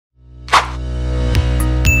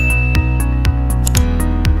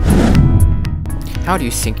How do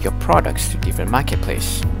you sync your products to different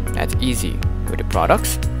marketplace? That's easy. Go to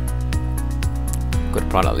products, go to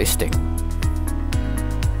product listing,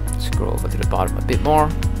 scroll over to the bottom a bit more.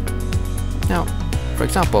 Now, for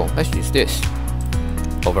example, let's use this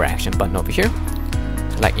over action button over here.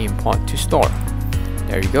 Select import to store.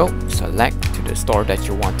 There you go. Select to the store that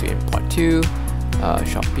you want to import to,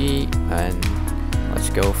 Shopee, and let's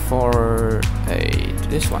go for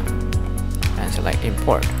this one and select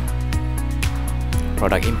import.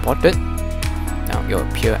 Product imported. Now it will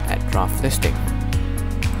appear at draft listing.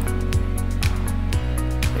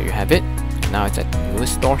 There you have it. And now it's at the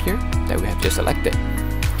newest store here that we have just selected.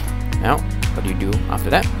 Now what do you do after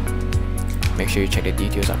that? Make sure you check the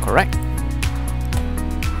details are correct.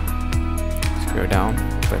 Scroll down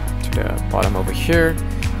to the bottom over here.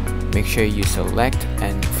 Make sure you select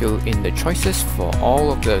and fill in the choices for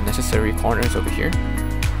all of the necessary corners over here.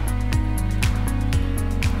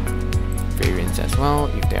 Variants as well,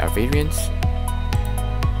 if there are variants.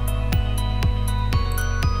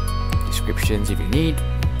 Descriptions if you need,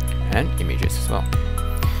 and images as well.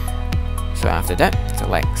 So after that,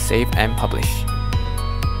 select save and publish.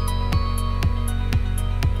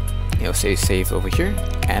 It'll say saved over here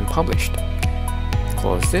and published.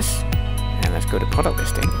 Close this and let's go to product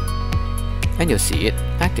listing, and you'll see it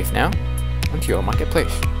active now onto your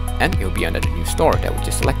marketplace, and it'll be under the new store that we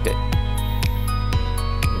just selected.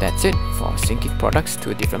 And that's it for syncing products to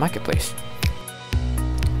a different marketplace.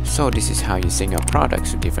 So this is how you sync your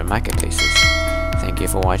products to different marketplaces. Thank you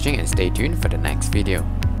for watching and stay tuned for the next video.